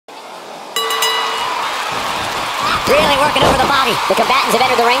Really working over the body. The combatants have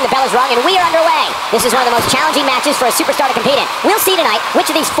entered the ring, the bell is rung, and we are underway. This is one of the most challenging matches for a superstar to compete in. We'll see tonight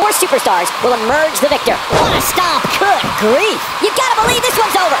which of these four superstars will emerge the victor. What a stomp! Good grief! You gotta believe this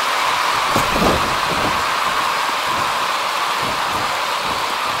one's over!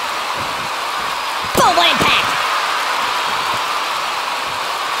 Boom, what impact!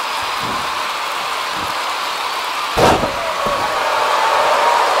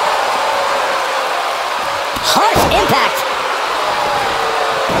 Harsh impact!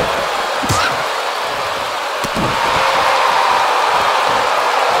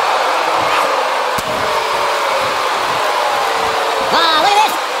 Ah, look at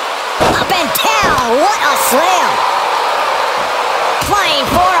this! Up and down! What a slam! Flying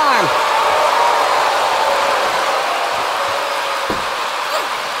forearm!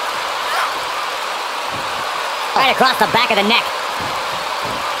 Right across the back of the neck.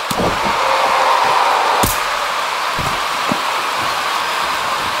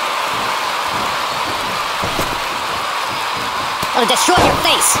 It'll destroy your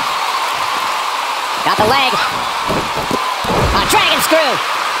face. Got the leg. A dragon screw.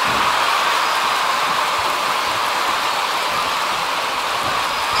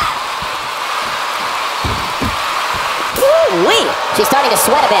 Woo-wee! She's starting to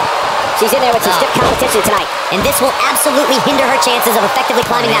sweat a bit. She's in there with some stiff competition tonight. And this will absolutely hinder her chances of effectively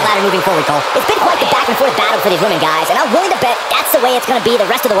climbing that ladder moving forward, Cole. It's been quite the back and forth battle for these women, guys, and I'm willing to bet that's the way it's going to be the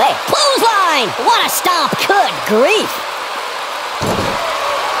rest of the way. Clothesline! What a stomp! Good grief!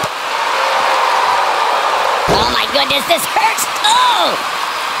 Oh my goodness, this hurts! Oh!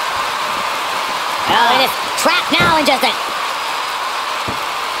 Oh, it is trapped now in just a...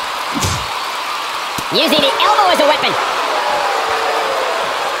 Using the elbow as a weapon.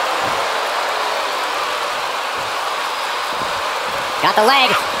 Got the leg.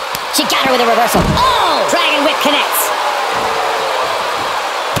 She got her with a reversal. Oh! Dragon whip connects.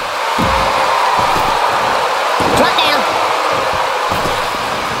 Drop down.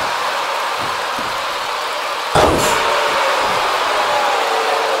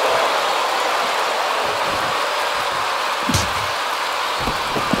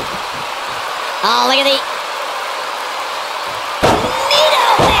 Oh, look at the...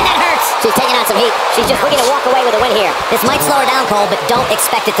 Man, that hurts! She's taking on some heat. She's just looking to walk away with a win here. This might slow her down, Cole, but don't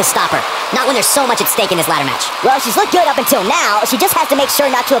expect it to stop her. Not when there's so much at stake in this ladder match. Well, she's looked good up until now. She just has to make sure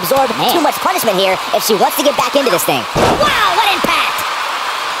not to absorb too much punishment here if she wants to get back into this thing. Wow, what impact!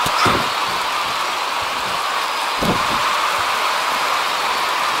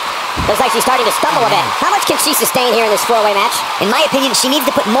 Looks like she's starting to stumble a bit. How much can she sustain here in this four-way match? In my opinion, she needs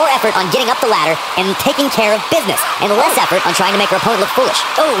to put more effort on getting up the ladder and taking care of business, and less effort on trying to make her opponent look foolish.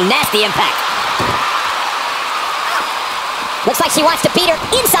 Oh, nasty impact. Looks like she wants to beat her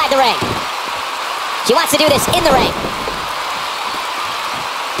inside the ring. She wants to do this in the ring.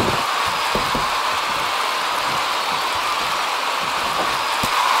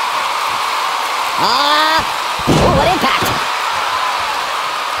 Oh, what impact!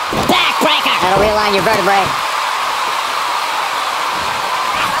 Backbreaker! That'll realign your vertebrae.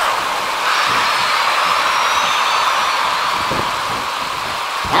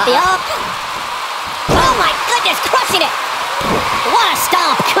 At the up. Oh my goodness, crushing it! What a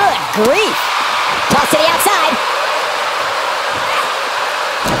stomp! Good grief! Toss to the outside.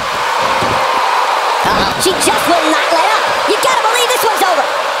 She just will not let up. You gotta believe this one's over.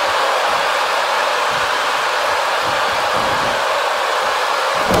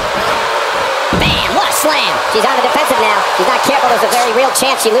 Slam. She's on the defensive now. She's not careful. There's a very real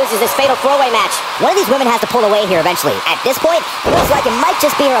chance she loses this fatal four-way match. One of these women has to pull away here eventually. At this point, it looks like it might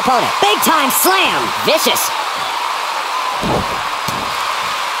just be her opponent. Big time slam. Vicious.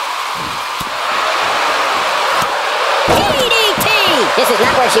 DDT. This is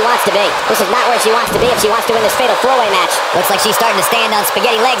not where she wants to be. This is not where she wants to be if she wants to win this fatal four-way match. Looks like she's starting to stand on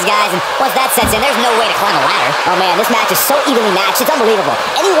spaghetti legs, guys, and once that sets in, there's no way to climb a ladder. Oh man, this match is so evenly matched, it's unbelievable.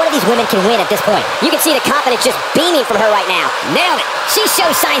 Any one of these women can win at this point. You can see the confidence just beaming from her right now. Nailed it. She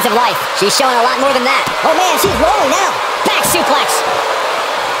shows signs of life. She's showing a lot more than that. Oh man, she's rolling now. Back suplex.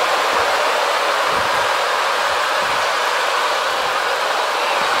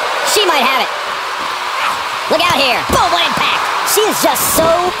 She might have it. Look out here. Boom, what impact. She is just so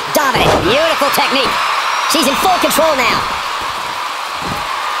dominant. Beautiful technique. She's in full control now.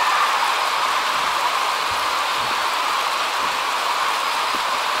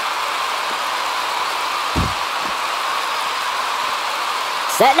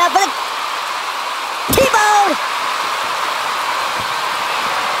 Setting up for the T-bone.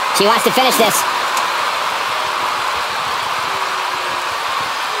 She wants to finish this.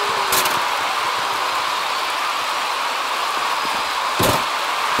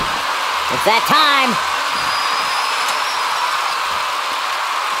 It's that time.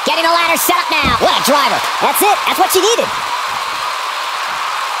 Getting the ladder set up now. What a driver. That's it. That's what she needed.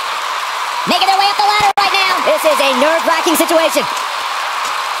 Making their way up the ladder right now. This is a nerve-wracking situation.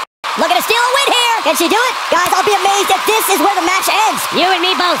 Looking to steal a win here. Can she do it? Guys, I'll be amazed if this is where the match ends. You and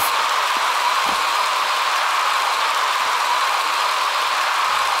me both.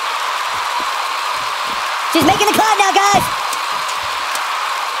 She's making the climb now, guys.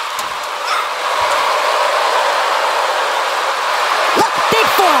 Look, big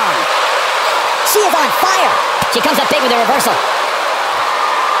forearm. She is on fire. She comes up big with a reversal.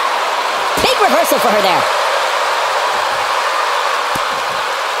 Big reversal for her there.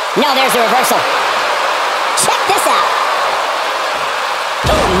 No, there's the reversal. Check this out.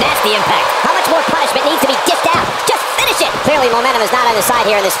 Oh, nasty impact. How much more punishment needs to be dished out? Just finish it. Clearly, momentum is not on the side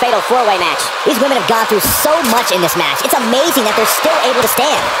here in this fatal four-way match. These women have gone through so much in this match. It's amazing that they're still able to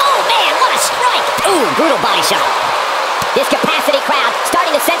stand. Oh, man, what a strike. Ooh, brutal body shot. This capacity crowd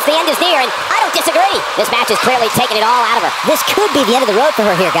starting to sense the end is near, and I don't disagree. This match is clearly taking it all out of her. This could be the end of the road for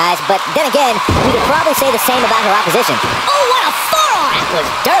her here, guys, but then again, we could probably say the same about her opposition. Oh, what a forearm! That was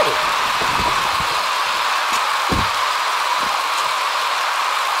dirty.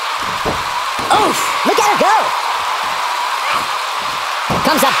 Oof! Look at her go!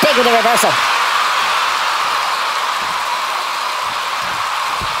 Comes up big with a reversal.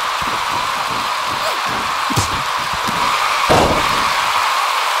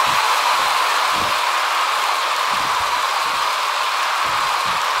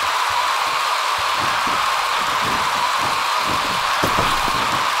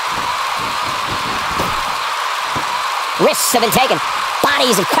 Risks have been taken.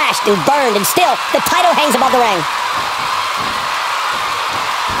 Bodies have crashed and burned, and still, the title hangs above the ring.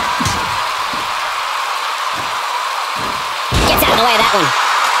 Gets out of the way of that one.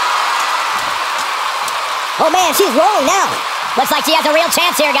 Oh man, she's rolling now. Looks like she has a real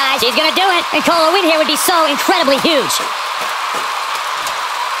chance here, guys. She's gonna do it. And Cole, a win here would be so incredibly huge.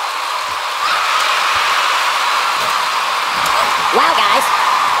 Wow, guys.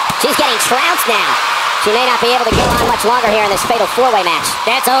 She's getting trounced now. She may not be able to go on much longer here in this fatal four-way match.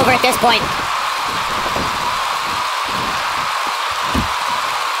 That's over at this point.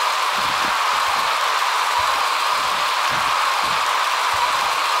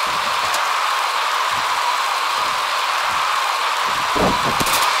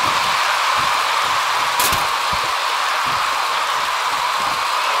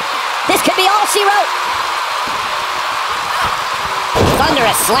 This could be all she wrote.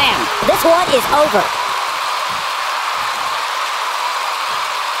 Thunderous slam. This one is over.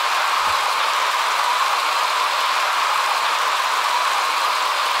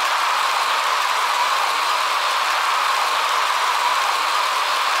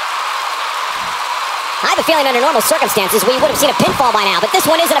 I have a feeling under normal circumstances we would have seen a pinfall by now, but this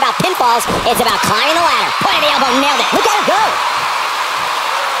one isn't about pinfalls, it's about climbing the ladder. Point of the elbow, nailed it. Look at her go.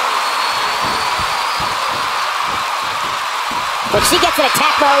 When she gets in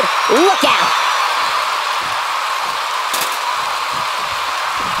attack mode, look out.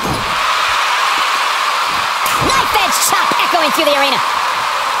 Knife edge chop echoing through the arena.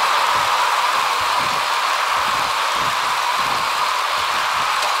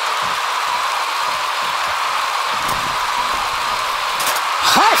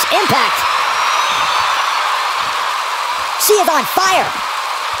 Harsh impact. She is on fire.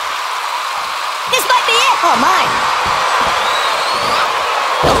 This might be it. Oh my.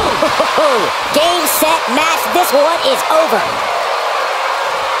 Game, set, match. This one is over.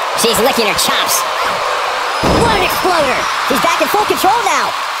 She's licking her chops. What an exploder. She's back in full control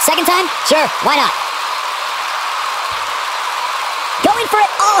now. Second time? Sure, why not? Going for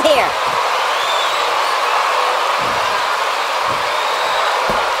it all here.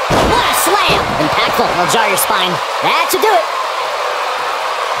 What a slam. Impactful. It'll jar your spine. That should do it.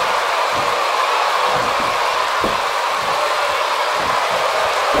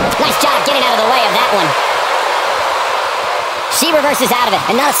 Nice job getting out of the way of that one. She reverses out of it,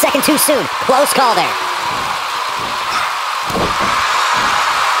 and not a second too soon. Close call there.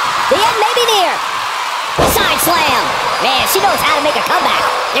 The end may be near. Side slam. Man, she knows how to make a comeback.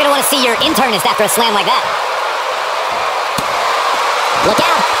 You're gonna want to see your internist after a slam like that. Look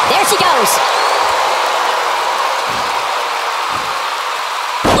out. There she goes.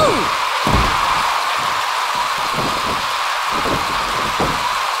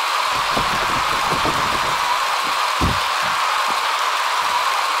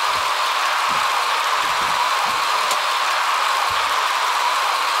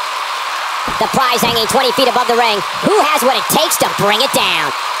 The prize hanging 20 feet above the ring. Who has what it takes to bring it down?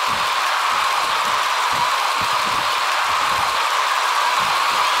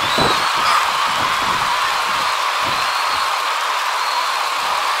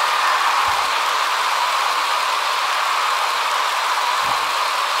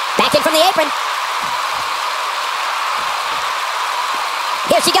 from the apron.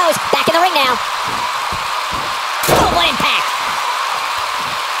 Here she goes, back in the ring now. Oh, what impact.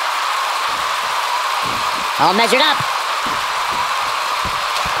 All measured up.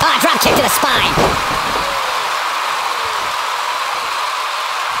 Ah, drop kick to the spine.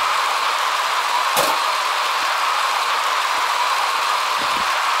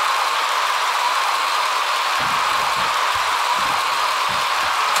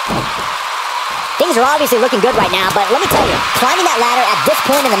 Things are obviously looking good right now, but let me tell you, climbing that ladder at this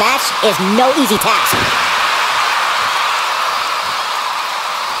point in the match is no easy task.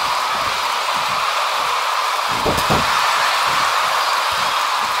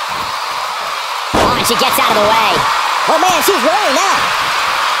 Oh, and she gets out of the way. Oh man, she's rolling now.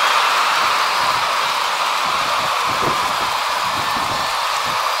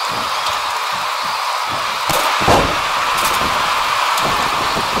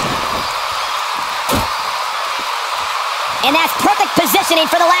 And that's perfect positioning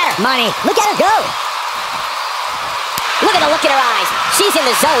for the ladder. Money. Look at her go. Look at the look in her eyes. She's in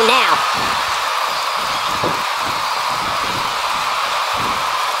the zone now.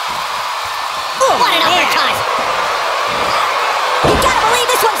 Ooh, what an uppercut. You gotta believe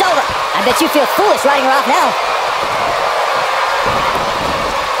this one's over. I bet you feel foolish riding her off now.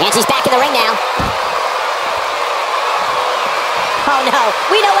 And she's back in the ring now. Oh no,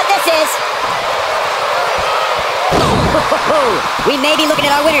 we know what this is. We may be looking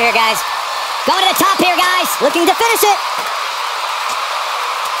at our winner here, guys. Going to the top here, guys. Looking to finish it.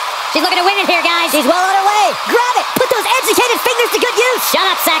 She's looking to win it here, guys. She's well on her way. Grab it. Put those educated fingers to good use. Shut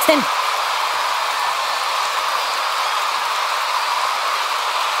up, Saxton.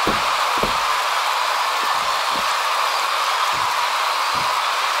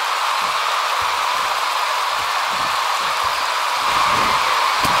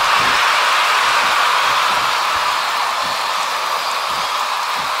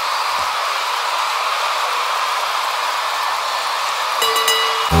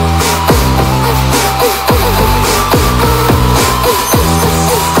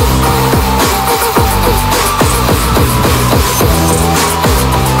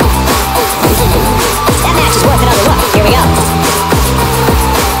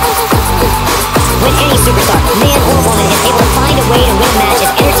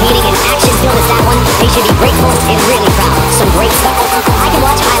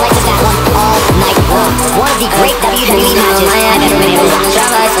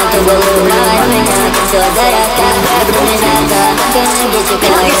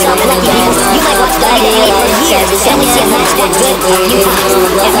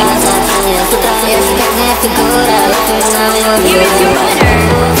 Here is your winner,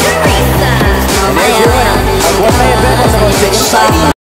 Teresa.